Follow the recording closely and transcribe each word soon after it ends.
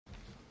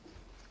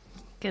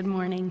Good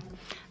morning.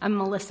 I'm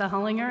Melissa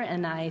Hollinger,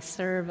 and I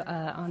serve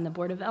on the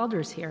Board of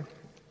Elders here.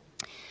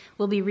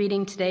 We'll be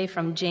reading today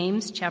from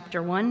James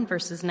chapter 1,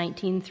 verses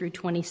 19 through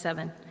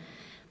 27.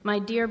 My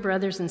dear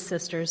brothers and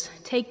sisters,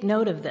 take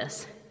note of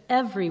this.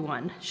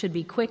 Everyone should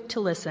be quick to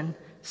listen,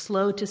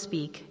 slow to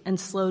speak, and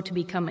slow to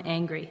become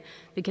angry,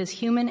 because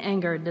human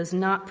anger does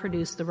not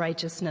produce the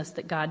righteousness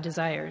that God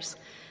desires.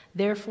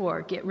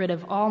 Therefore, get rid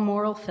of all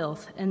moral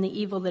filth and the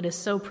evil that is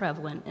so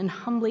prevalent, and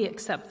humbly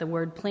accept the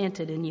word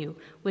planted in you,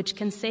 which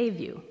can save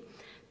you.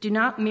 Do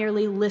not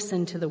merely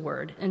listen to the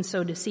word and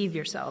so deceive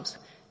yourselves.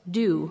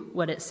 Do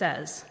what it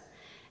says.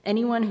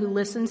 Anyone who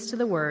listens to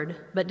the word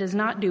but does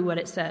not do what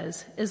it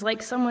says is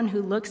like someone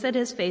who looks at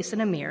his face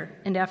in a mirror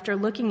and after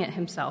looking at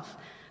himself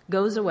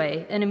goes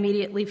away and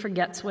immediately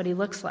forgets what he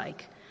looks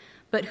like.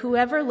 But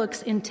whoever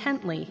looks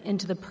intently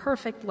into the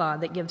perfect law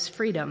that gives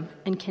freedom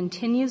and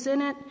continues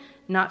in it,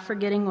 not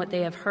forgetting what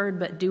they have heard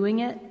but doing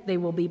it, they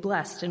will be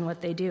blessed in what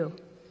they do.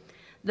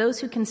 Those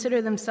who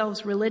consider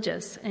themselves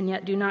religious and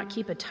yet do not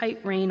keep a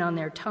tight rein on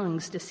their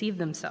tongues deceive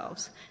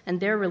themselves, and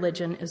their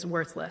religion is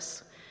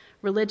worthless.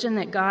 Religion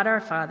that God our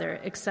Father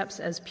accepts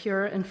as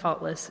pure and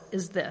faultless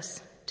is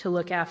this: to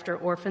look after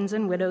orphans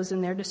and widows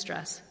in their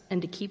distress,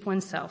 and to keep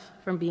oneself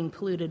from being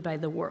polluted by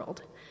the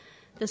world.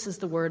 This is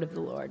the word of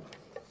the Lord.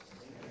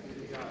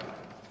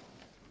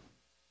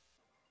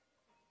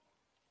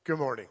 Good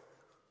morning.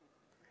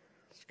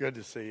 It's good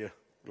to see you.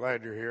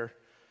 Glad you're here.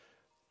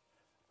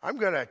 I'm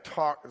going to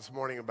talk this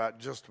morning about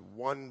just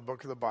one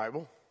book of the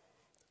Bible.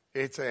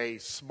 It's a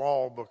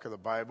small book of the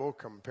Bible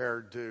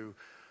compared to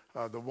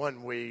the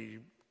one we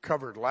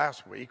covered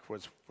last week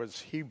was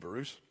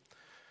Hebrews.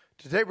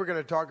 Today we're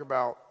going to talk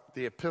about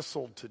the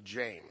epistle to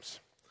James.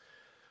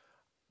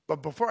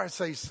 But before I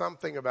say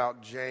something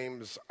about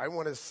James, I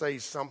want to say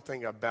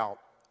something about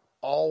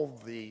all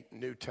the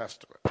New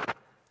Testament.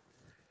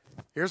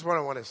 Here's what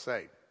I want to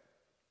say.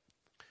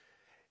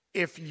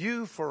 If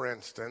you, for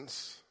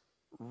instance,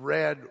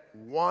 read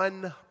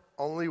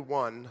only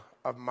one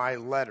of my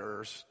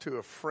letters to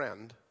a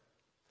friend,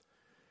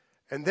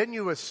 and then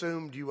you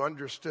assumed you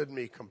understood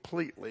me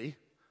completely,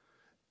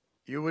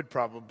 you would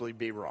probably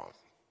be wrong.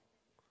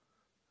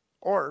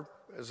 Or,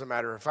 as a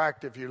matter of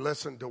fact, if you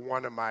listened to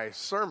one of my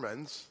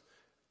sermons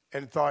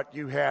and thought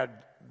you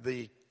had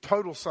the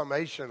total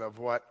summation of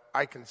what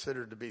I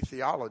consider to be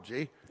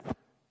theology,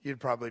 you'd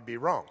probably be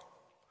wrong.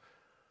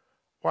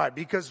 Why?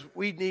 Because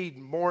we need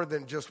more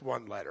than just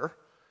one letter.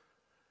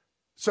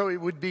 So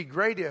it would be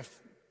great if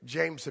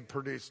James had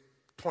produced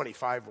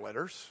 25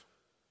 letters,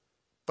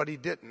 but he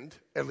didn't,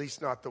 at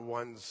least not the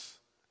ones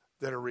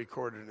that are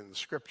recorded in the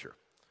scripture.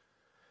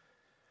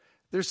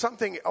 There's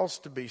something else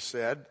to be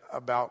said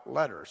about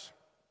letters.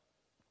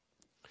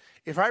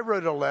 If I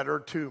wrote a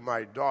letter to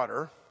my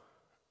daughter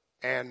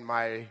and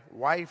my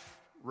wife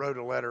wrote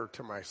a letter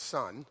to my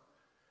son,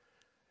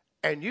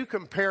 and you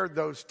compared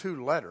those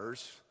two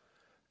letters,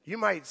 you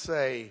might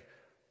say,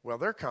 well,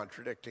 they're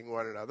contradicting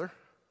one another.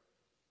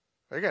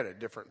 They got a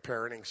different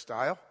parenting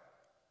style.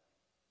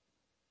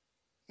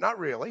 Not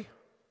really.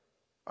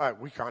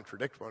 We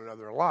contradict one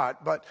another a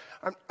lot, but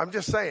I'm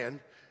just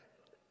saying,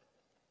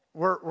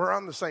 we're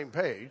on the same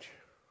page,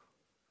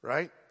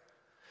 right?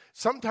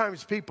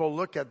 Sometimes people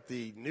look at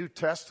the New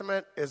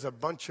Testament as a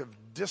bunch of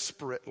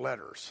disparate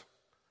letters.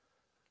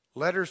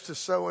 Letters to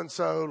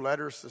so-and-so,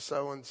 letters to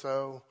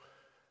so-and-so.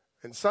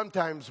 And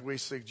sometimes we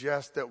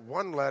suggest that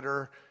one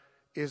letter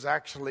is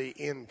actually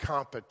in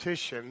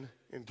competition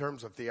in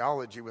terms of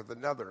theology with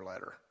another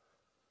letter.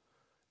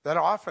 That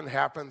often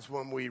happens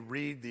when we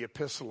read the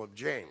Epistle of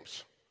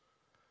James.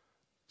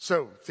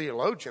 So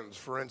theologians,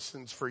 for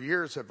instance, for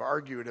years have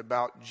argued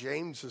about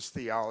James's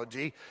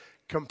theology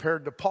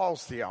compared to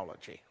Paul's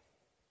theology.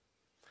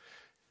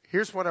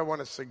 Here's what I want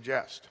to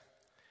suggest.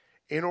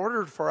 In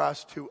order for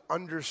us to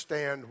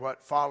understand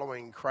what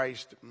following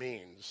Christ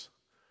means,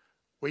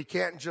 we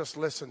can't just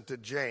listen to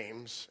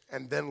James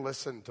and then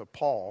listen to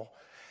Paul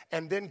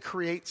and then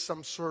create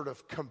some sort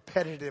of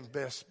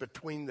competitiveness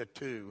between the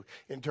two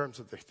in terms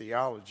of the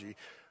theology.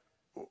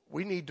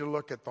 We need to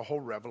look at the whole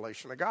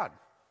revelation of God.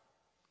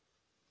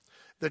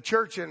 The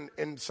church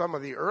in some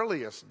of the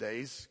earliest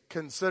days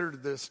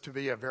considered this to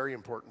be a very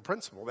important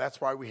principle. That's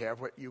why we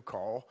have what you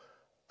call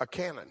a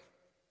canon.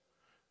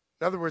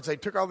 In other words, they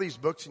took all these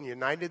books and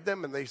united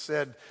them, and they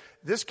said,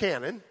 this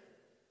canon,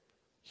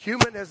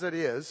 human as it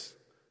is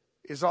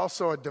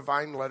also a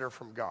divine letter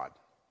from God.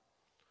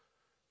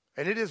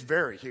 And it is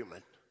very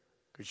human,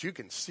 because you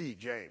can see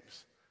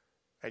James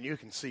and you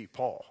can see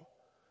Paul.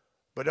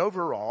 But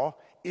overall,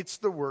 it's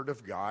the word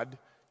of God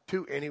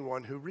to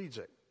anyone who reads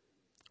it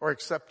or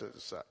accepts it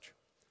as such.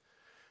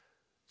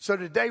 So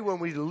today when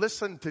we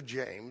listen to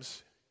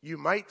James, you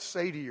might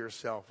say to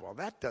yourself, well,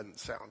 that doesn't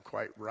sound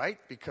quite right,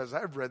 because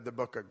I've read the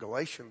book of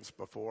Galatians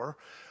before.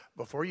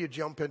 Before you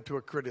jump into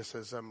a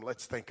criticism,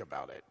 let's think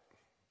about it.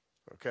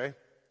 Okay?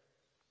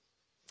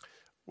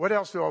 What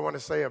else do I want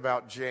to say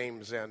about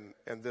James and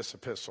this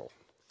epistle?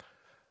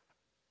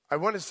 I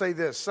want to say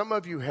this. Some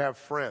of you have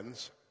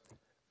friends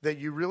that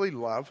you really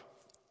love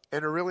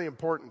and are really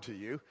important to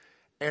you,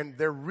 and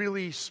they're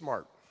really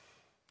smart,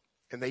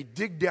 and they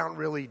dig down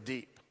really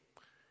deep.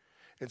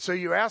 And so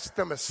you ask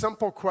them a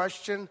simple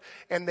question,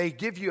 and they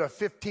give you a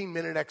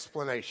 15-minute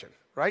explanation,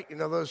 right? You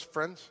know those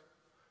friends,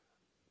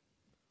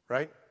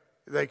 right?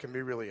 They can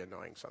be really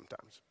annoying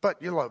sometimes,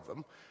 but you love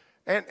them.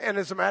 And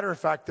as a matter of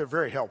fact, they're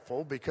very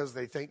helpful because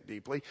they think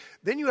deeply.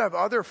 Then you have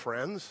other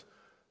friends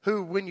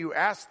who, when you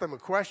ask them a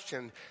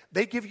question,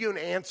 they give you an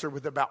answer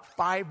with about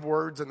 5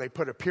 words, and they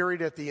put a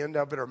period at the end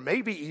of it, or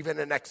maybe even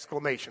an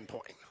exclamation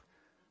point.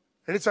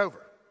 And it's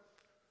over.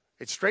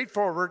 It's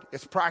straightforward,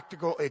 it's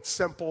practical, it's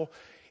simple.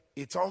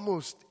 It's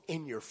almost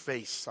in your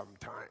face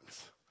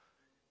sometimes.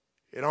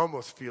 It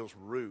almost feels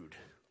rude.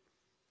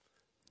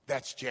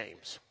 That's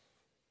James.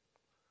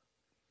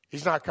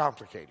 He's not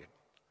complicated.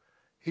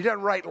 He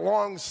doesn't write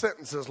long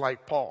sentences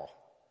like Paul.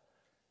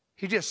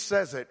 He just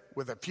says it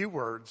with a few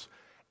words,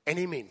 and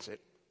he means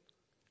it,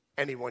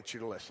 and he wants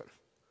you to listen.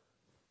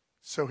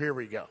 So here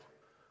we go.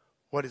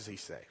 What does he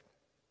say?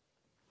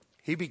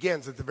 He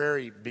begins at the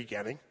very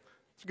beginning.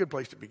 It's a good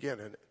place to begin,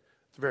 isn't it?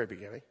 At the very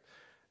beginning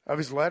of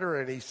his letter,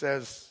 and he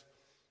says,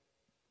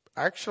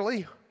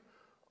 actually,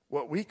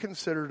 what we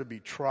consider to be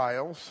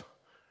trials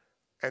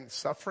and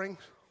suffering,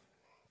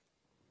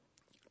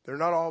 they're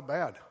not all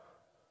bad.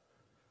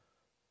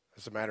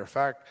 As a matter of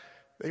fact,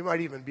 they might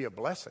even be a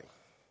blessing.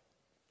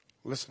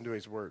 Listen to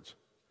his words.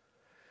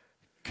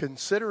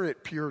 Consider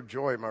it pure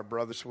joy, my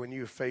brothers, when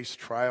you face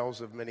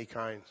trials of many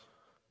kinds,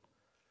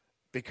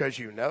 because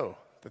you know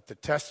that the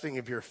testing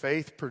of your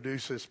faith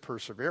produces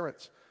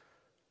perseverance.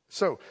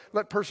 So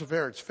let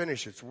perseverance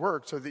finish its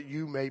work so that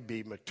you may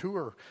be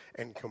mature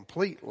and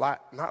complete,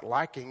 not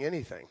lacking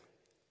anything.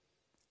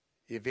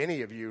 If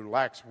any of you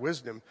lacks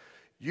wisdom,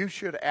 you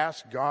should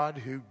ask God,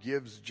 who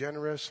gives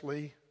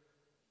generously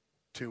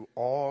to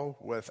all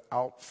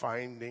without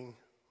finding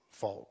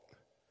fault,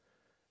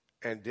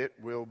 and it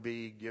will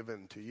be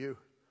given to you.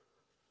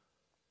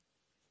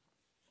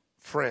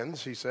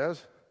 Friends, he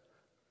says,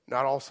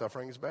 not all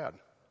suffering is bad.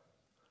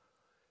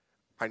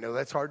 I know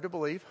that's hard to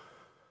believe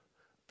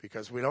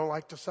because we don't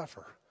like to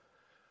suffer.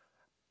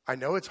 I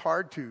know it's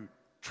hard to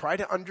try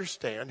to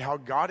understand how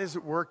God is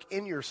at work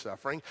in your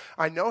suffering.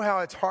 I know how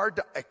it's hard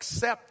to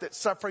accept that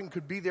suffering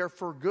could be there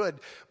for good.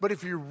 But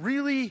if you're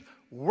really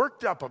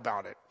worked up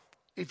about it,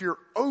 if you're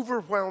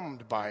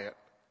overwhelmed by it,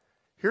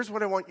 here's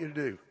what I want you to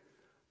do.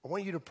 I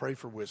want you to pray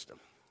for wisdom.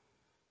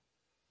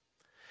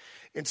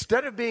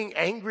 Instead of being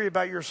angry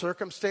about your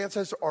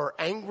circumstances or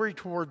angry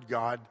toward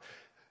God,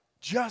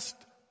 just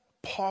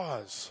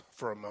pause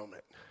for a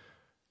moment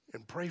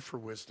and pray for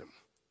wisdom.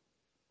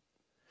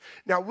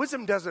 Now,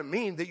 wisdom doesn't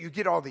mean that you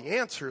get all the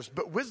answers,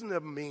 but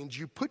wisdom means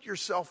you put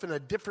yourself in a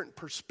different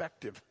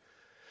perspective.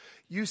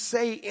 You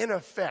say, in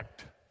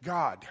effect,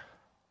 God,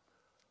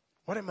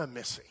 what am I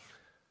missing?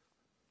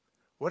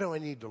 What do I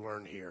need to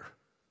learn here?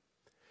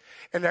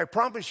 And I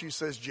promise you,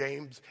 says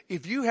James,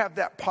 if you have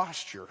that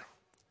posture,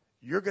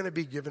 you're going to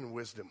be given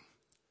wisdom.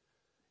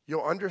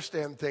 You'll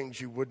understand things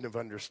you wouldn't have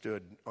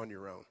understood on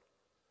your own.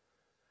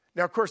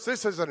 Now, of course,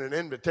 this isn't an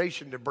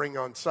invitation to bring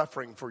on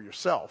suffering for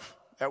yourself.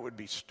 That would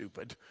be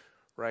stupid,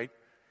 right?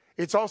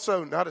 It's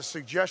also not a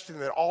suggestion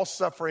that all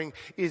suffering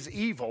is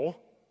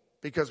evil,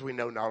 because we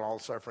know not all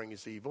suffering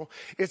is evil.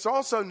 It's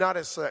also not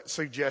a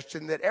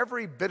suggestion that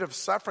every bit of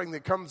suffering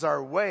that comes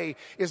our way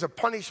is a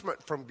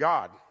punishment from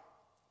God.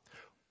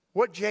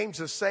 What James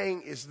is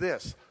saying is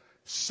this: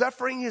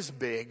 suffering is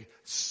big,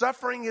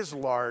 suffering is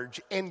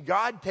large, and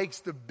God takes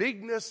the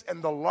bigness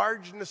and the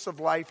largeness of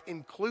life,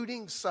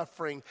 including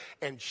suffering,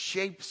 and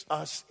shapes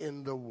us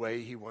in the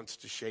way he wants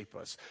to shape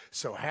us.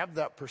 So have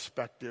that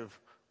perspective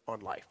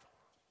on life.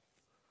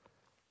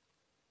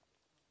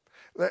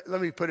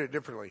 Let me put it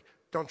differently.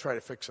 Don't try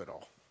to fix it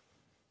all.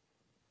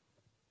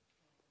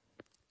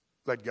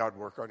 Let God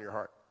work on your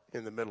heart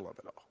in the middle of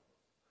it all.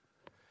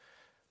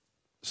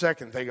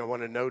 Second thing I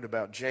want to note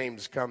about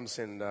James comes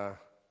in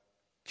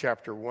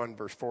chapter 1,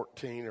 verse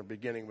 14, or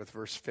beginning with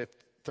verse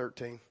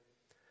 13.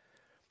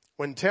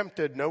 When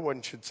tempted, no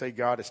one should say,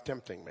 God is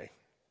tempting me.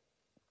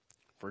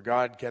 For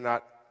God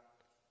cannot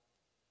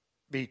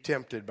be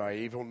tempted by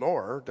evil,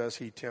 nor does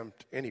he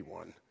tempt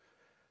anyone.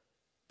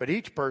 But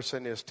each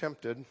person is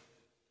tempted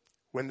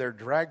when they're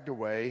dragged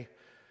away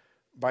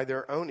by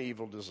their own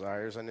evil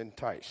desires and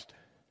enticed.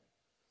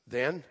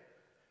 Then,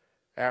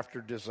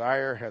 after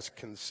desire has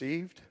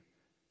conceived,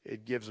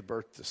 it gives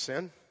birth to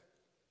sin.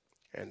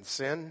 And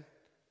sin,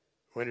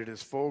 when it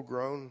is full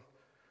grown,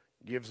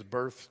 gives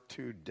birth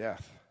to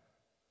death.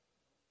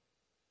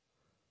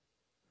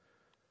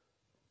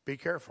 Be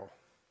careful.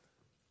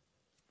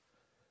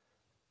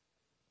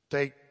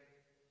 Take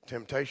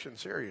temptation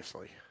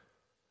seriously.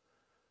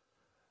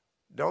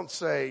 Don't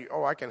say,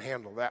 oh, I can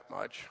handle that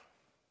much,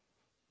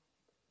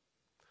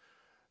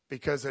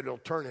 because it'll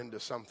turn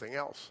into something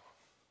else.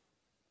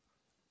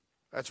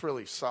 That's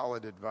really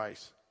solid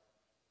advice.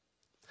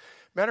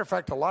 Matter of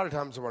fact, a lot of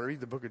times when I read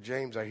the book of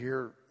James, I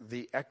hear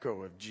the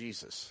echo of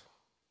Jesus.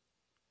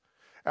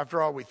 After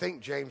all, we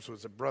think James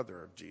was a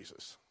brother of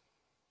Jesus.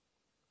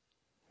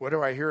 What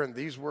do I hear in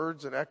these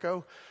words, an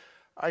echo?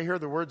 I hear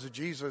the words of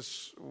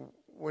Jesus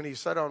when he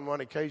said on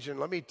one occasion,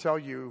 let me tell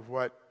you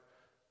what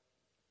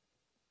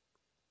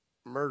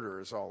murder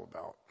is all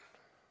about.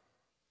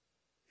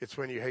 It's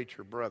when you hate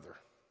your brother.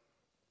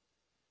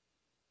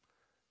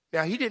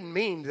 Now, he didn't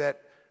mean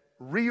that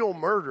real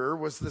murder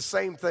was the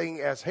same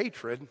thing as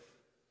hatred.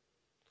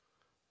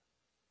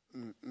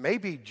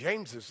 Maybe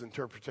James's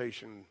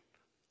interpretation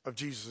of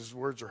Jesus'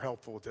 words are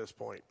helpful at this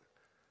point.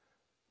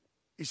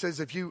 He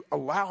says, if you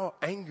allow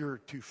anger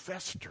to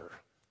fester,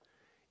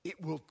 it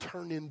will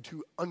turn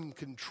into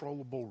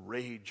uncontrollable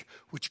rage,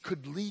 which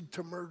could lead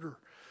to murder.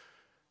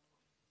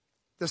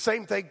 The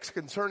same thing's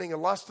concerning a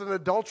lust and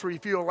adultery.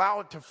 If you allow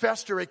it to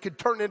fester, it could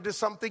turn into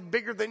something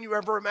bigger than you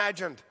ever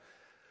imagined.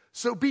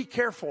 So be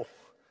careful.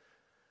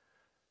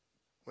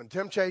 When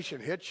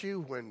temptation hits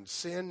you, when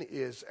sin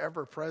is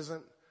ever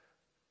present,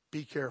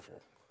 be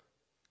careful,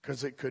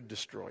 because it could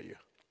destroy you.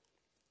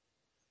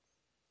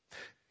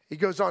 He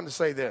goes on to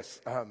say this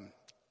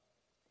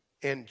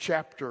in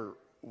chapter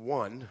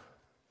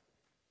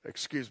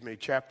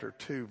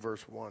 2,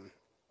 verse 1.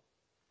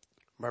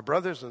 My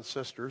brothers and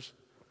sisters,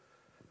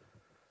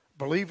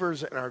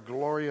 believers in our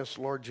glorious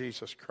Lord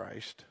Jesus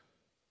Christ,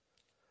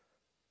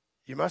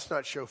 you must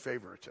not show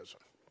favoritism.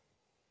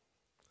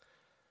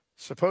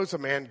 Suppose a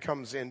man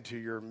comes into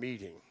your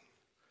meeting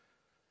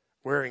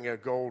wearing a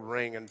gold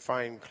ring and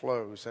fine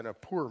clothes, and a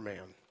poor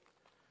man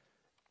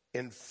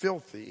in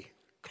filthy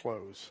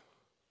clothes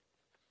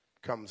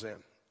comes in.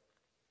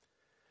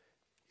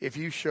 If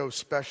you show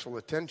special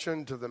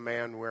attention to the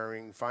man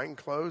wearing fine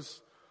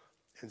clothes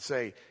and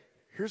say,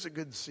 here's a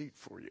good seat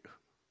for you,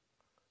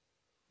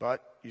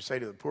 but you say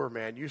to the poor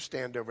man, you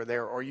stand over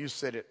there or you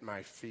sit at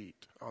my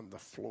feet on the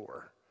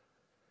floor,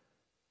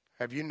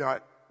 have you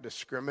not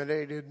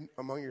discriminated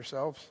among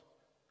yourselves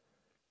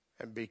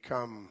and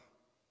become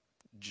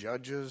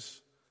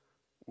judges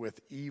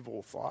with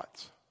evil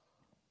thoughts?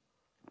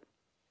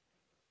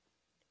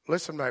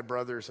 Listen, my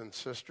brothers and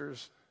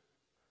sisters,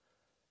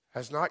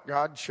 has not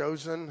God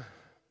chosen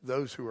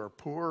those who are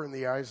poor in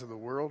the eyes of the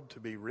world to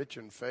be rich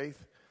in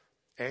faith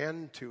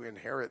and to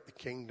inherit the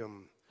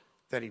kingdom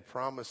that he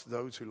promised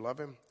those who love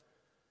him?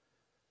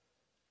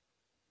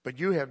 But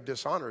you have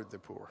dishonored the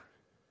poor.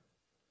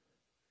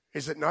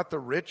 Is it not the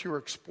rich who are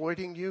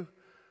exploiting you?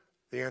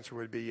 The answer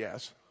would be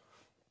yes.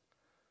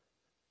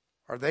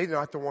 Are they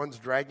not the ones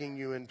dragging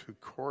you into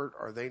court?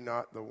 Are they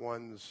not the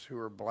ones who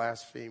are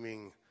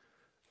blaspheming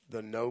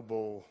the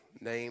noble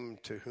name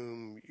to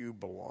whom you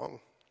belong?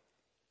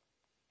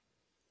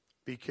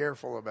 Be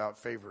careful about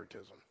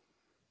favoritism.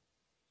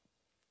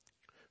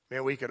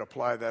 Man, we could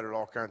apply that at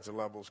all kinds of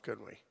levels,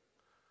 couldn't we?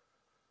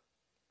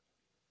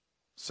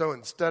 So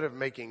instead of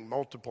making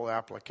multiple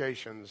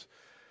applications,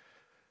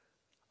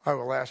 I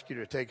will ask you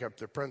to take up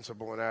the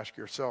principle and ask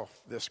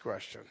yourself this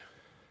question.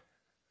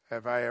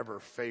 Have I ever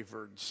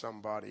favored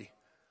somebody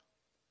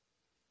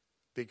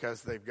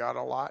because they've got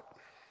a lot,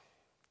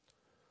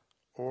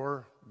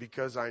 or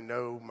because I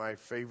know my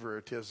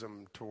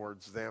favoritism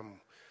towards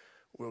them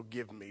will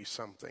give me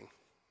something?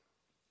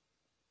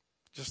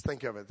 Just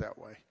think of it that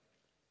way.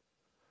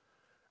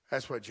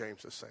 That's what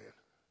James is saying.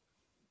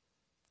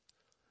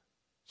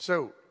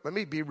 So let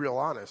me be real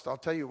honest. I'll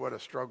tell you what a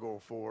struggle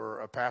for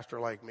a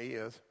pastor like me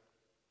is.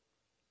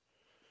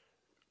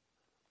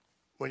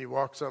 When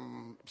you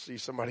see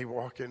somebody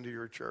walk into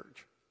your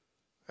church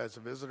as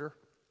a visitor,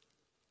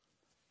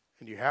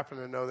 and you happen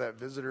to know that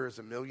visitor is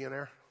a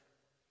millionaire,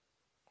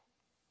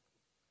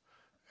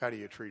 how do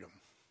you treat him?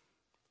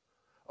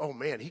 Oh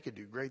man, he could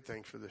do great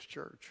things for this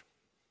church,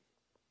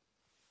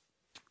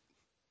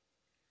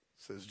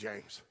 says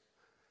James.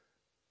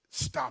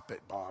 Stop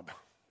it, Bob.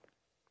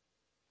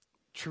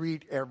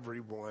 Treat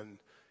everyone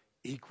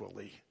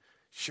equally.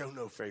 Show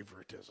no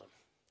favoritism.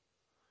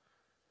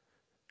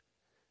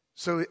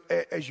 So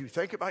as you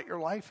think about your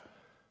life,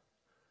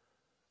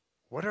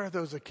 what are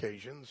those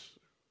occasions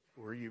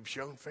where you've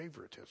shown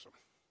favoritism?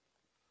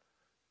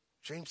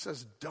 James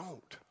says,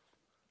 don't.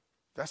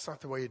 That's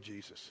not the way of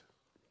Jesus.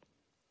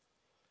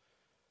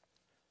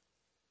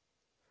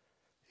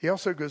 He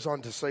also goes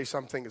on to say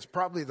something that's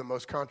probably the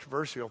most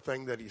controversial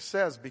thing that he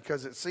says,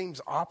 because it seems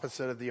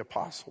opposite of the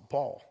Apostle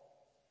Paul.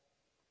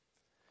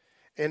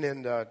 And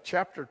in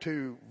chapter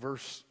 2,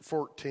 verse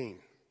 14,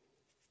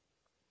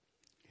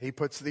 he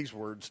puts these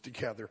words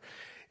together.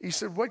 He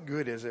said, what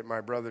good is it,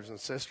 my brothers and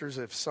sisters,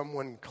 if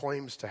someone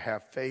claims to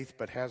have faith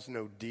but has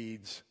no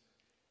deeds?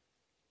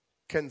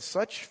 Can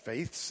such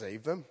faith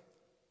save them?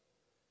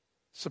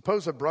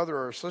 Suppose a brother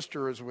or a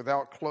sister is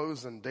without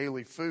clothes and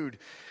daily food.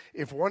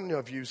 If one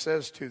of you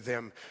says to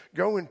them,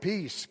 go in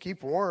peace,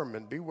 keep warm,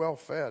 and be well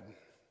fed,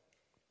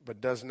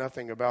 but does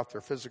nothing about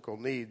their physical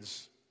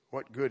needs,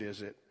 what good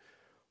is it?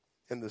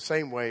 In the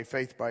same way,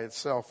 faith by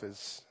itself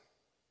is,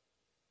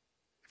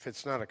 if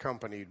it's not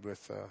accompanied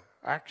with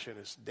action,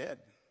 is dead.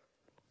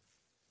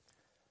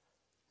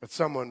 But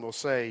someone will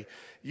say,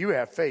 you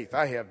have faith,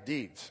 I have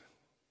deeds.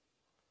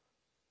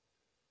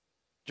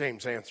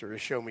 James' answer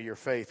is, show me your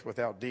faith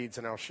without deeds,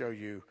 and I'll show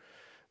you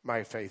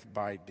my faith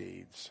by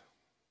deeds.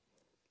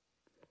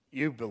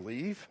 You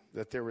believe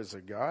that there is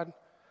a God?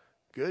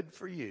 Good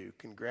for you.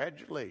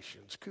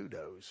 Congratulations.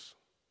 Kudos.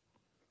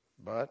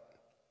 But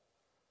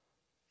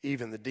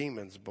even the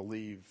demons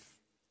believe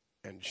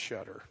and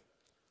shudder.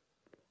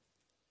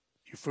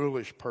 You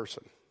foolish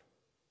person.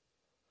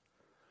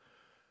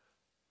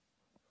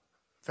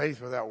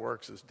 Faith without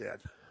works is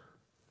dead.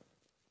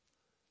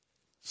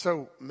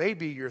 So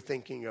maybe you're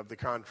thinking of the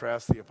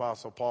contrast the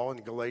Apostle Paul in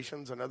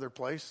Galatians and other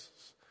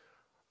places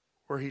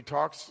where he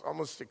talks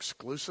almost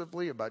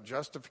exclusively about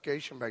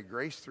justification by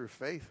grace through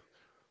faith.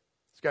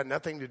 It's got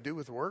nothing to do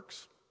with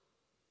works.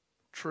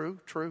 True,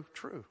 true,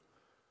 true.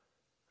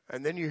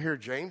 And then you hear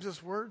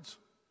James's words.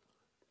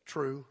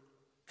 True,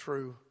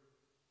 true,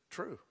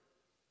 true.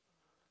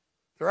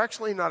 They're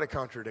actually not a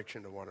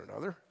contradiction to one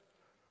another.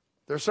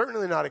 They're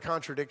certainly not a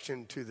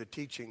contradiction to the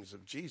teachings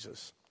of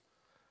Jesus.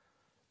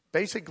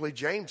 Basically,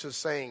 James is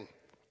saying,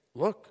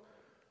 look,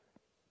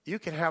 you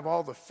can have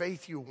all the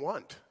faith you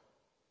want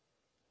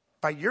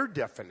by your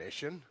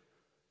definition,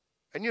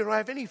 and you don't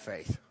have any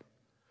faith.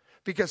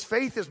 Because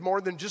faith is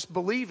more than just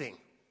believing.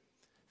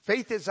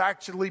 Faith is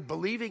actually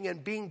believing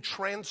and being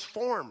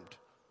transformed.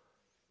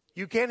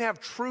 You can't have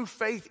true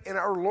faith in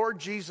our Lord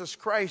Jesus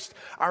Christ,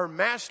 our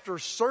master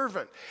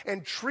servant,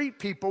 and treat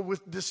people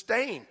with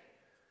disdain.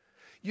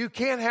 You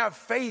can't have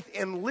faith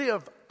and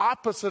live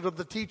opposite of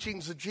the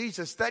teachings of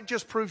Jesus. That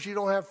just proves you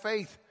don't have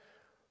faith.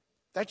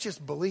 That's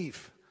just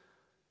belief.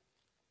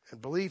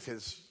 And belief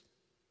is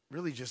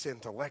really just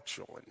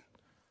intellectual and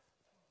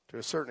to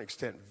a certain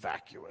extent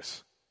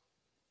vacuous.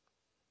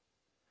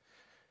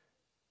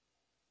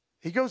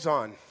 He goes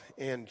on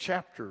in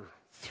chapter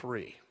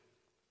 3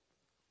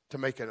 to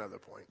make another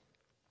point.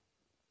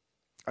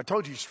 I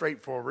told you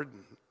straightforward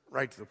and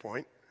right to the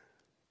point.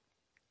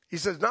 He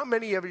says, not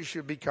many of you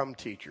should become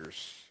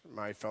teachers,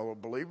 my fellow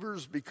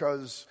believers,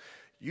 because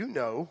you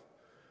know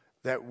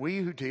that we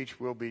who teach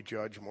will be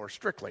judged more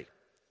strictly.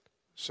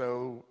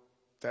 So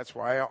that's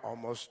why I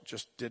almost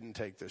just didn't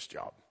take this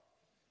job.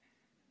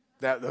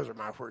 Those are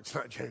my words,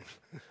 not James.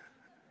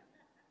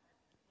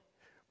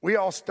 We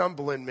all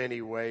stumble in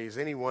many ways.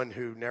 Anyone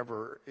who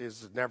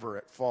is never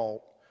at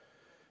fault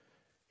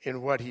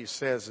in what he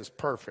says is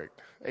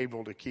perfect,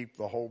 able to keep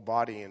the whole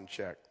body in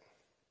check.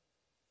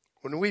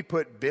 When we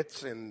put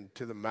bits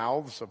into the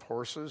mouths of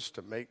horses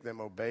to make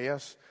them obey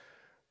us,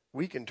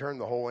 we can turn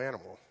the whole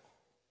animal.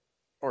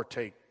 Or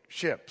take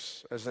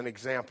ships as an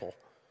example.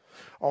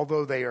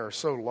 Although they are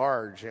so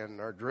large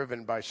and are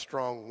driven by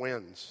strong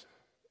winds,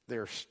 they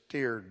are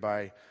steered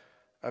by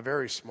a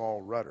very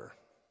small rudder.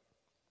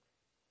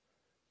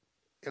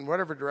 In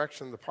whatever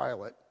direction the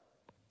pilot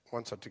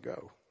wants it to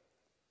go.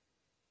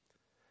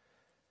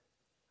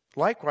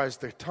 Likewise,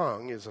 the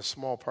tongue is a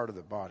small part of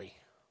the body,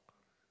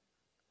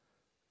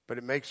 but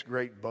it makes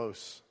great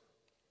boasts.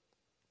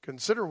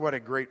 Consider what a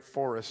great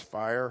forest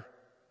fire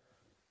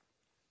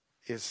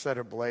is set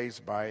ablaze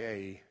by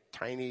a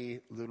tiny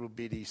little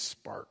bitty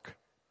spark.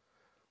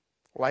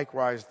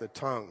 Likewise, the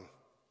tongue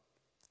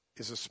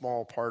is a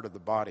small part of the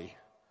body,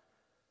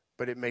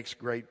 but it makes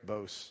great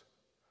boasts.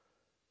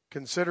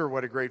 Consider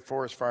what a great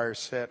forest fire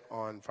set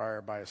on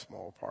fire by a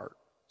small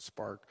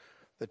spark.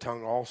 The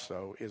tongue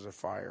also is a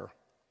fire,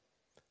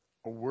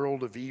 a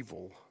world of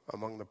evil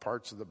among the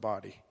parts of the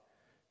body.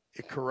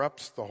 It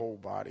corrupts the whole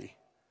body,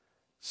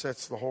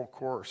 sets the whole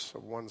course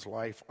of one's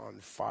life on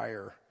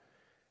fire,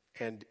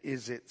 and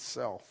is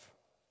itself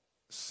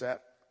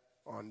set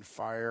on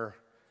fire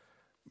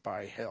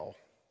by hell.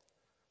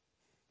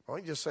 Why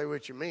don't you just say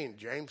what you mean,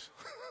 James?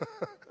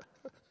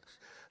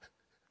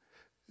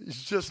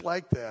 It's just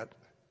like that.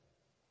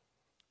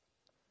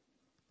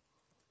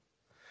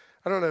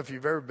 I don't know if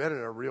you've ever been in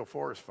a real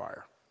forest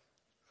fire.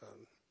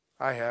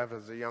 I have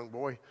as a young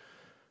boy.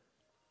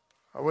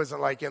 I wasn't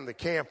like in the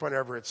camp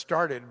whenever it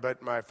started,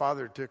 but my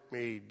father took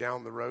me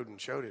down the road and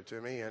showed it to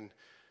me, and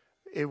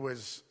it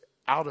was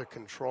out of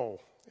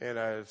control in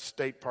a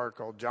state park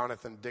called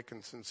Jonathan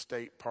Dickinson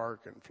State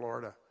Park in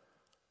Florida.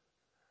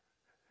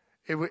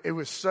 It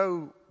was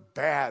so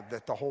bad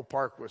that the whole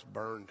park was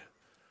burned,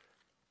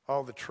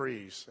 all the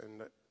trees,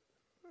 and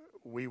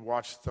we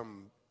watched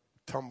them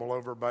tumble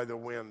over by the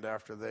wind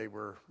after they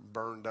were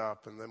burned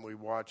up, and then we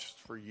watched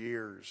for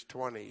years,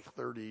 20,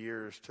 30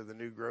 years, to the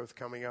new growth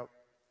coming up.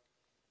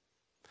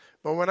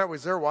 But when I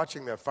was there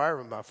watching that fire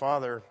with my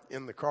father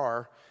in the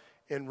car,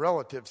 in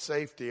relative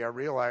safety, I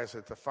realized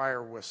that the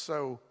fire was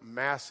so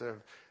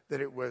massive that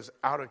it was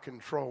out of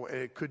control and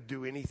it could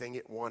do anything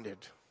it wanted.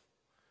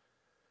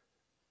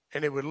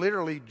 And it would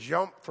literally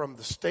jump from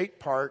the state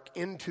park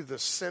into the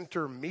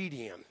center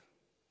median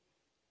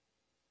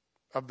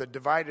of the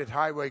divided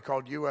highway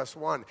called US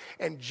 1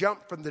 and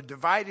jump from the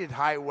divided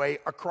highway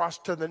across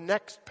to the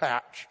next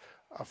patch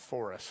of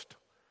forest.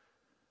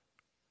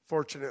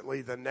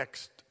 Fortunately, the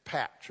next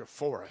patch of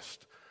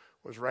forest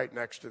was right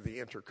next to the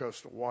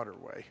intercoastal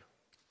waterway,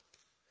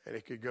 and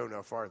it could go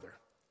no farther.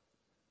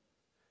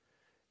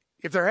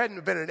 If there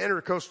hadn't been an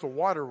intercoastal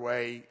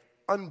waterway,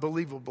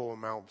 unbelievable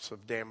amounts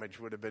of damage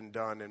would have been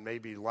done and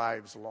maybe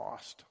lives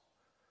lost.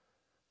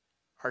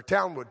 Our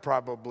town would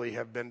probably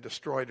have been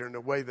destroyed in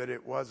a way that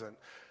it wasn't.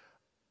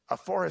 A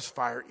forest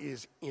fire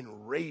is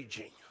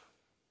enraging.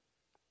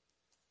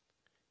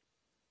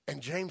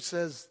 And James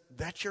says,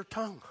 that's your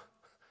tongue.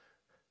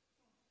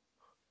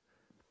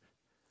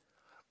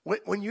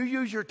 When you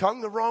use your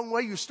tongue the wrong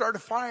way, you start a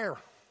fire.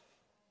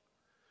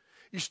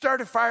 You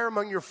start a fire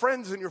among your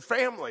friends and your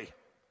family.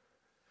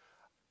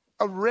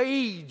 A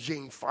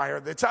raging fire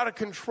that's out of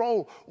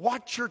control.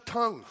 Watch your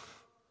tongue.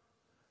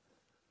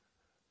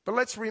 But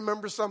let's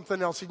remember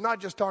something else. He's not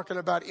just talking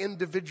about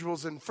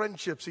individuals and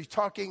friendships. He's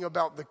talking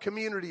about the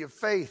community of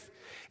faith.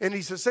 And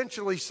he's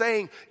essentially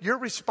saying you're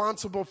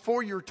responsible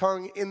for your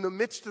tongue in the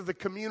midst of the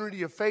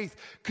community of faith,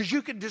 because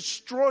you can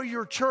destroy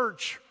your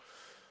church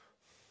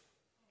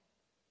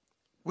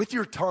with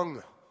your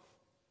tongue.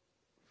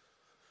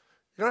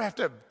 You don't have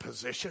to have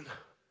position.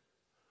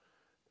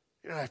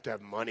 You don't have to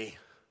have money.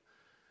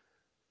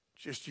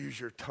 Just use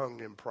your tongue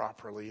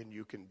improperly and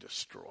you can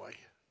destroy.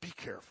 Be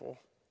careful.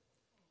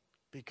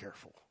 Be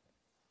careful.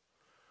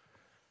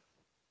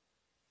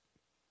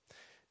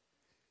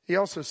 He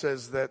also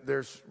says that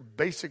there's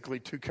basically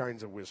two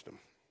kinds of wisdom.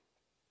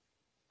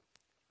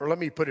 Or let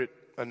me put it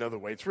another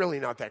way. It's really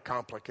not that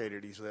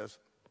complicated, he says.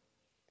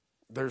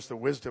 There's the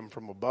wisdom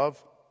from above,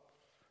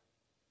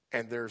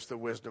 and there's the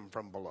wisdom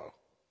from below.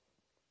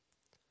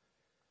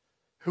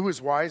 Who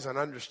is wise and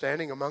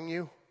understanding among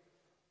you?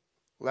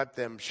 Let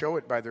them show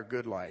it by their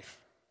good life,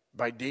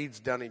 by deeds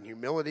done in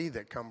humility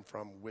that come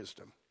from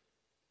wisdom.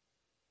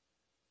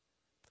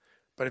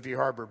 But if you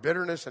harbor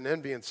bitterness and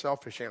envy and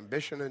selfish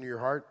ambition in your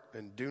heart,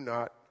 then do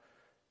not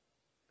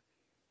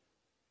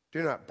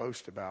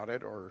boast about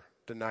it or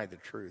deny the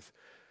truth.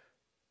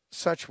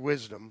 Such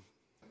wisdom,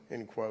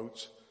 in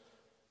quotes,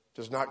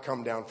 does not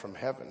come down from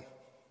heaven,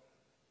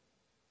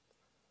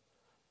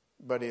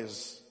 but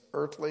is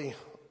earthly,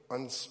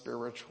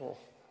 unspiritual,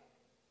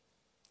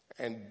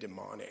 and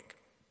demonic.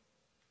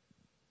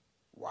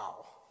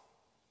 Wow.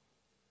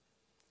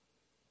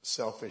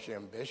 Selfish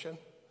ambition,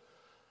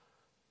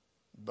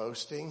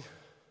 boasting,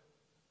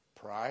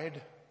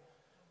 pride.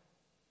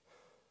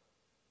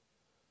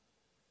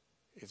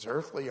 It's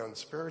earthly,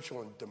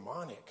 unspiritual, and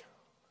demonic.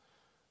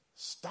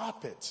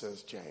 Stop it,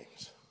 says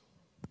James.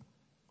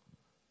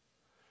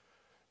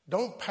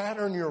 Don't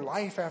pattern your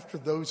life after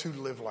those who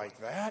live like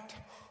that.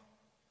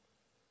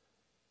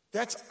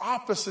 That's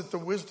opposite the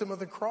wisdom of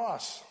the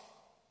cross.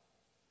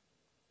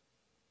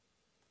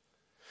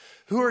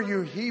 Who are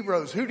your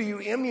heroes? Who do you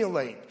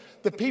emulate?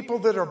 The people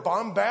that are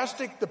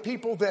bombastic, the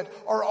people that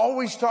are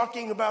always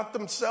talking about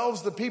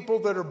themselves, the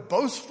people that are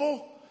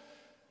boastful?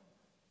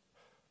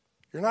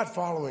 You're not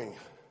following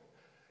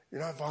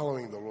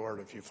the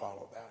Lord if you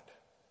follow that.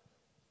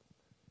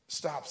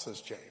 Stop,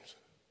 says James.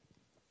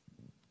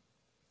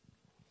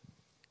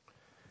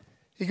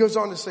 He goes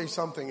on to say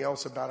something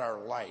else about our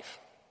life.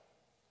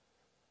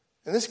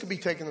 And this could be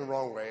taken the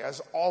wrong way,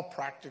 as all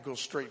practical,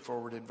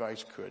 straightforward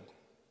advice could.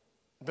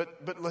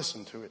 But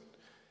listen to it.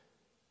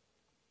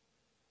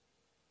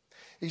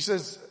 He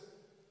says,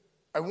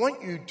 I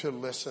want you to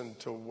listen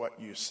to what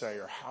you say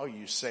or how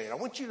you say it. I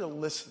want you to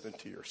listen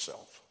to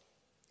yourself.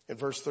 In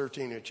verse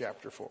 13 of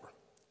chapter 4.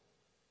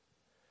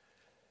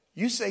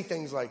 You say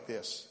things like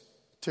this: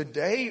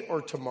 today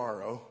or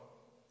tomorrow,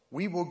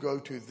 we will go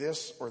to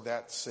this or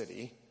that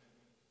city,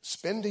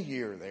 spend a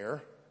year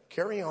there,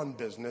 carry on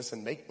business,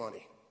 and make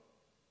money.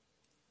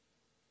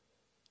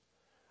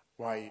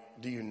 Why,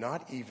 do you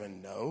not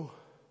even know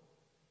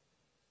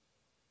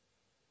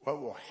what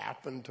will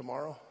happen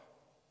tomorrow?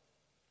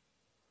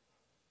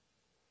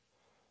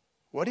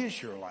 What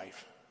is your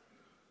life?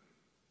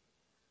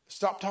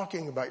 Stop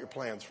talking about your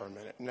plans for a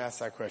minute and ask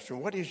that question.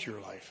 What is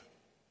your life?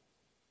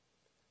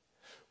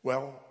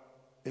 Well,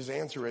 his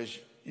answer is,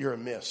 you're a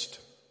mist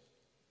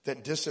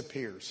that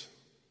disappears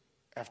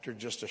after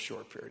just a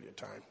short period of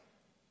time.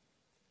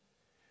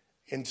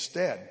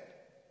 Instead,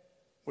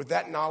 with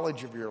that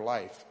knowledge of your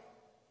life,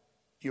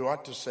 you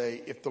ought to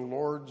say, if the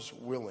Lord's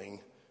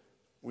willing,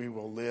 we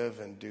will live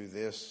and do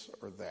this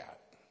or that.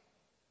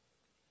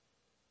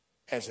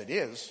 As it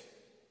is,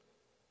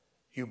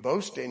 you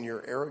boast in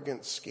your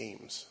arrogant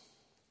schemes.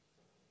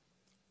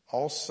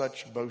 All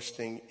such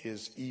boasting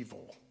is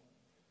evil.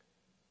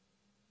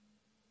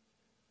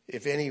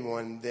 If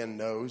anyone then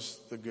knows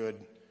the good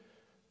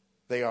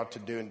they ought to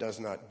do and does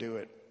not do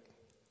it,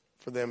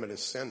 for them it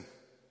is sin.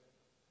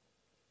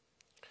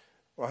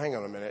 Well, hang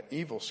on a minute.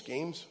 Evil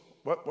schemes?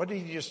 What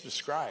did he just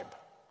describe?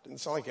 Didn't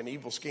sound like an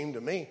evil scheme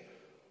to me.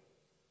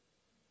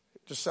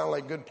 It just sounded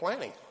like good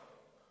planning.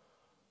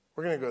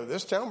 We're going to go to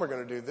this town. We're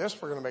going to do this.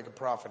 We're going to make a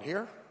profit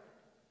here.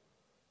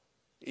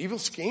 Evil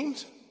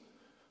schemes?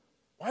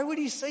 Why would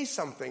he say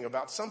something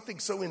about something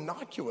so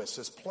innocuous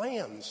as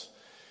plans?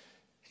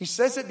 He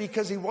says it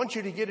because he wants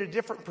you to get a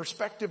different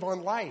perspective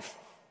on life.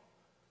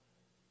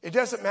 It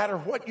doesn't matter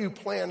what you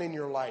plan in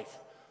your life.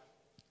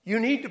 You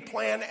need to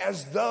plan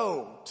as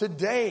though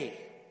today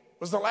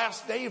was the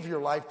last day of your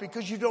life,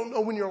 because you don't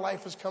know when your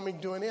life is coming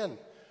to an end.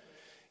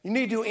 You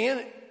need to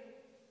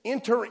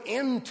enter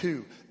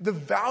into the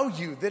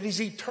value that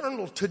is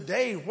eternal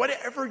today,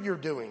 whatever you're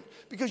doing,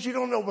 because you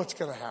don't know what's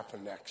going to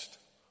happen next.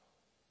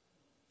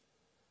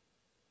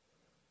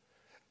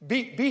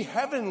 Be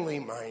heavenly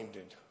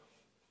minded.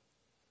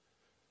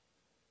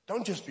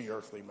 Don't just be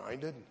earthly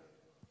minded.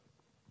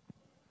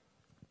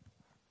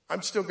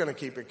 I'm still going to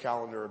keep a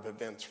calendar of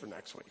events for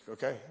next week,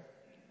 okay?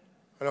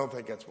 I don't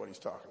think that's what he's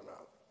talking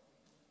about.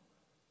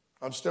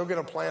 I'm still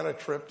going to plan a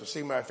trip to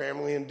see my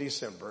family in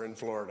December in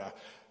Florida.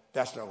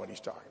 That's not what he's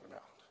talking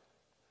about.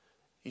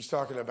 He's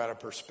talking about a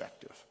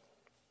perspective.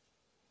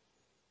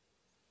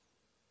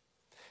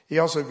 He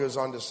also goes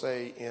on to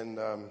say in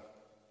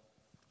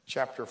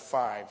chapter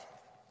 5,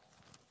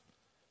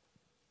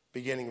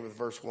 beginning with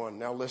verse 1,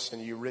 now listen,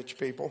 you rich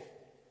people,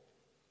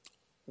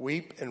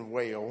 weep and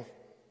wail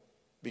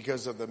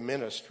because of the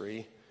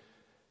ministry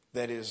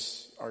that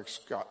is, or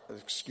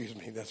excuse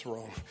me, that's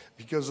wrong,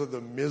 because of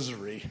the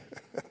misery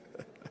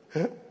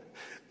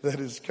that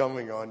is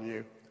coming on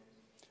you.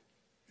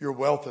 Your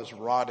wealth is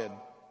rotted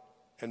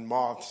and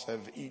moths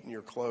have eaten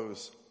your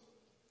clothes.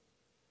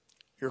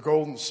 Your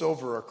gold and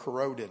silver are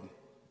corroded.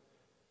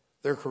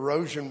 Their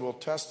corrosion will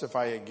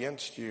testify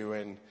against you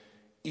and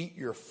eat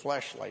your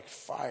flesh like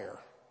fire.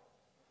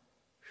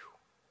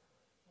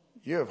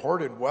 You have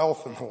hoarded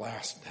wealth in the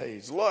last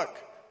days. Look,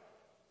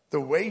 the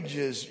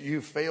wages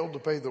you failed to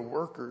pay the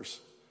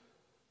workers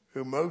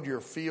who mowed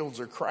your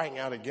fields are crying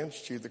out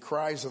against you. The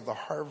cries of the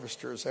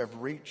harvesters have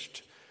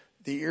reached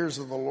the ears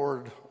of the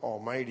Lord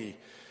Almighty.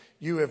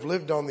 You have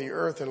lived on the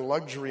earth in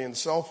luxury and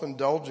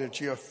self-indulgence.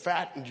 You have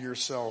fattened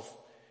yourself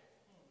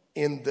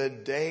in the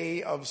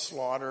day of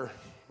slaughter.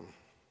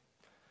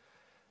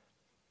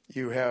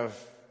 You have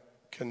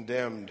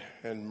condemned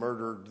and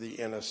murdered the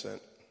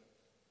innocent,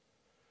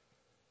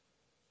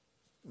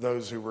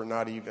 those who were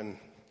not even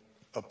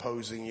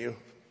opposing you.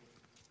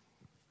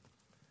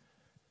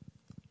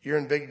 You're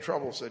in big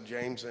trouble, said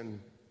James. And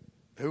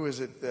who is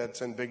it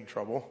that's in big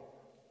trouble?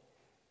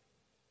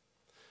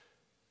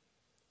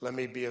 Let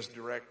me be as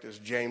direct as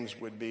James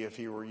would be if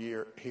he were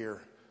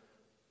here.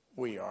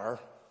 We are.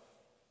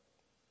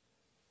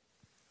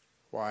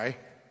 Why?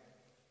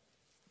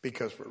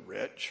 Because we're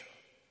rich.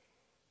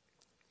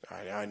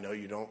 I know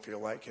you don't feel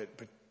like it,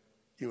 but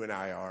you and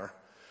I are.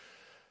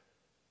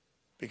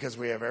 Because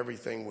we have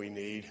everything we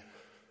need.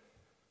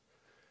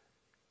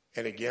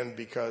 And again,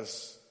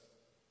 because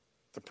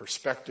the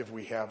perspective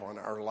we have on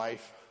our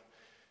life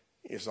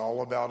is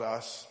all about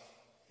us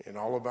and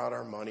all about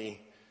our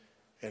money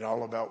and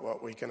all about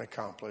what we can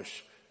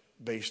accomplish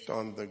based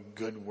on the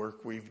good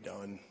work we've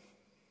done.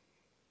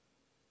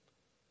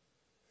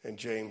 And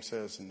James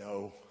says,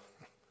 no,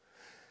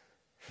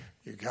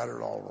 you got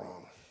it all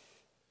wrong.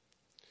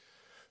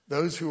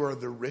 Those who are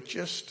the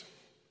richest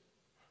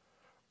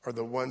are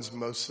the ones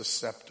most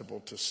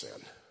susceptible to sin.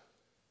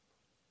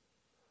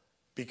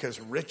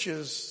 Because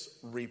riches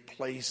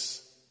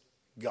replace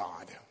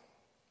God.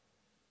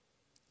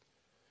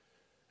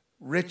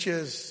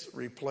 Riches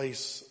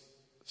replace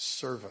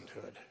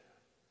servanthood.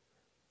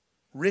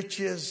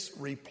 Riches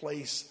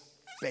replace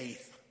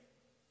faith.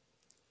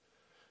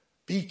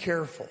 Be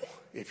careful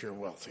if you're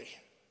wealthy.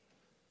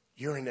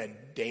 You're in a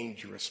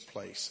dangerous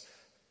place.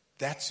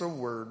 That's a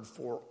word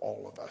for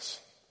all of us.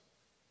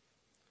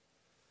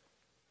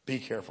 Be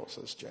careful,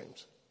 says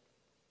James.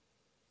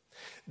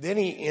 Then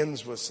he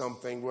ends with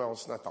something, well,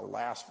 it's not the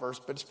last verse,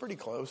 but it's pretty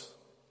close.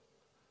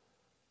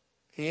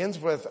 He ends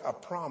with a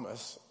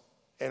promise,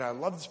 and I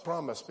love this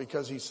promise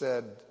because he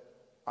said,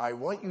 I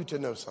want you to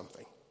know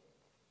something.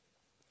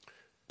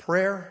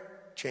 Prayer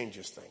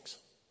changes things.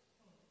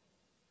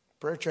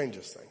 Prayer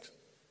changes things.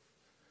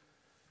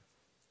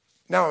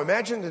 Now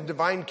imagine a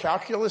divine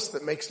calculus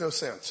that makes no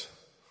sense.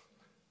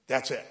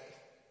 That's it.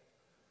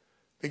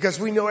 Because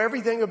we know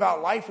everything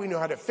about life. We know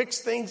how to fix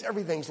things.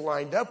 Everything's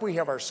lined up. We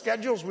have our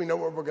schedules. We know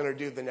what we're going to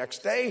do the next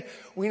day.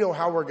 We know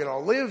how we're going to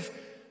live.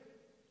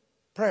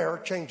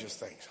 Prayer changes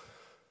things.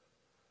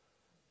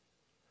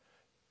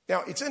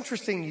 Now, it's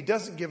interesting. He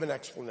doesn't give an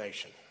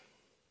explanation.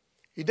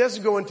 He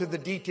doesn't go into the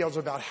details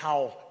about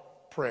how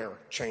prayer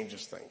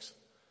changes things.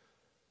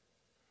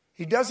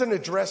 He doesn't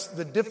address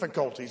the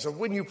difficulties of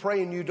when you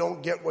pray and you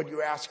don't get what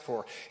you ask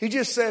for. He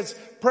just says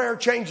prayer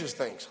changes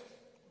things.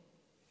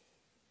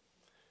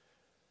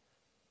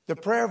 The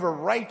prayer of a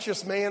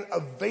righteous man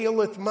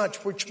availeth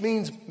much, which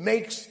means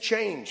makes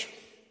change.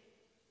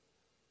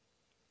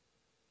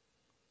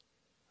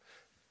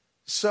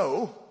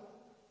 So,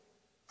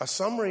 a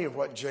summary of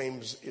what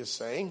James is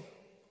saying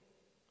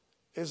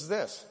is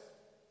this.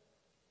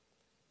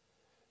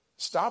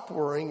 Stop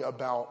worrying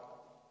about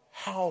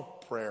how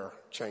prayer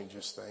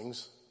changes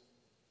things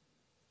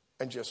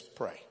and just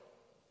pray.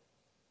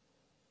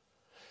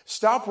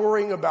 Stop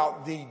worrying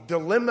about the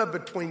dilemma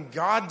between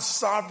God's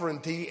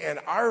sovereignty and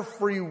our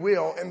free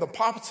will and the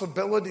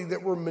possibility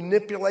that we're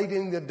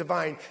manipulating the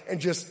divine, and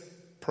just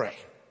pray.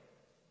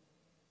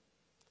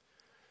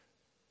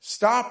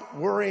 Stop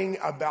worrying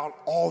about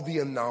all the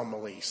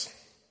anomalies.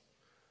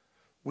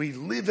 We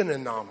live in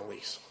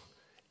anomalies,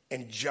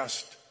 and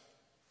just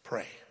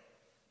pray.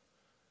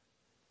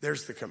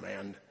 There's the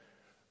command.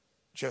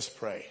 Just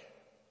pray,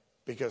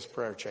 because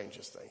prayer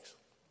changes things.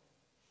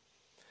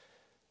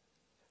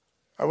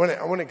 I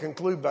want to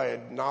conclude by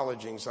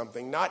acknowledging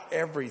something. Not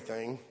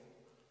everything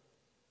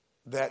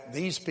that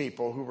these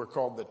people who were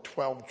called the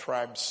 12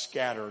 tribes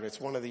scattered,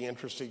 it's one of the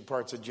interesting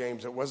parts of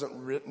James. It wasn't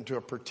written to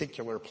a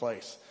particular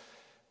place.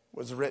 It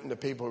was written to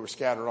people who were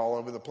scattered all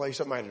over the place.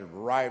 It might have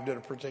arrived at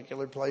a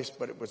particular place,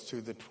 but it was to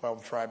the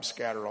 12 tribes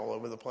scattered all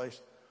over the place.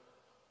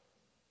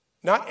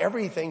 Not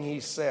everything he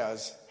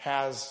says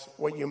has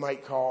what you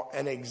might call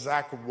an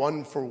exact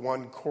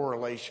one-for-one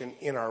correlation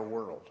in our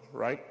world,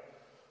 right?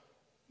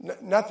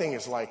 Nothing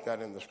is like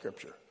that in the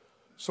scripture.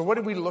 So what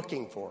are we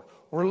looking for?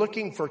 We're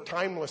looking for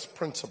timeless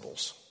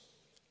principles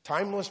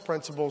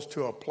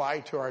to apply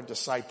to our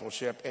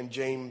discipleship, and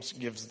James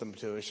gives them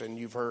to us, and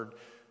you've heard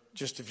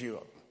just a few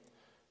of them.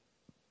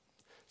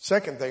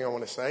 Second thing I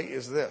want to say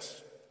is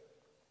this.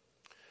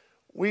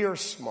 We are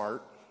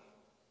smart.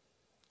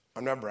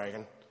 I'm not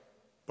bragging,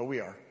 but we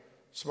are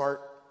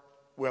smart,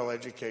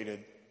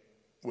 well-educated,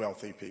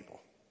 wealthy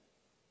people.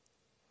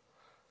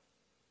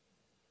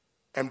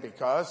 And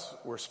because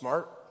we're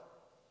smart,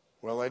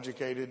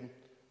 well-educated,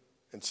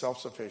 and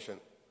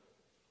self-sufficient,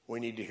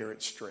 we need to hear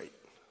it straight.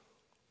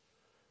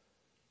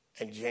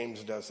 And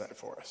James does that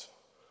for us.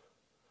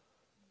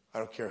 I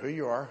don't care who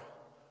you are,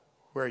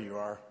 where you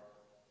are,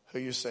 who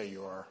you say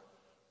you are,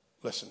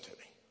 listen to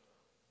me.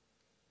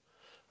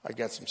 I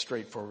got some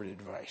straightforward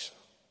advice.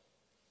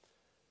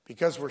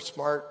 Because we're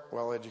smart,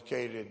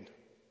 well-educated,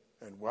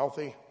 and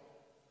wealthy,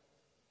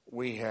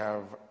 we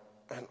have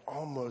an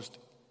almost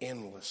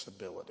endless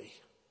ability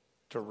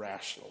to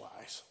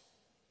rationalize.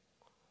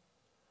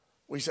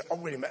 We say, oh,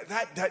 wait a minute,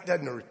 that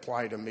doesn't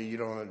apply to me. You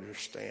don't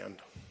understand.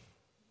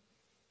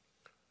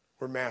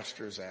 We're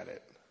masters at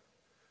it.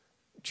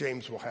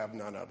 James will have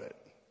none of it.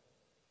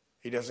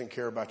 He doesn't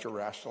care about your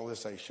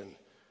rationalization.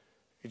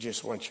 He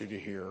just wants you to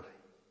hear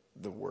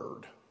the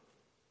word.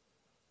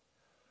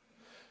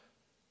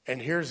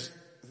 And here's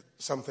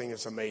something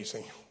that's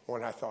amazing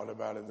when I thought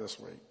about it this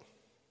week.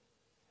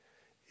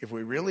 If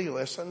we really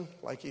listen,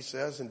 like he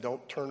says, and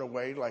don't turn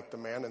away like the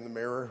man in the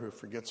mirror who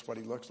forgets what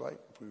he looks like,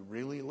 if we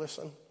really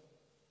listen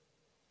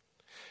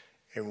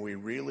and we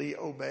really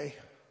obey,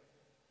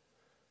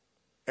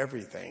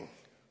 everything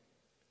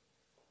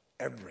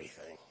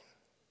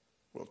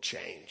will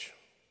change.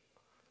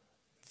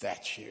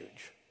 That's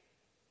huge.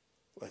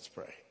 Let's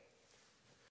pray.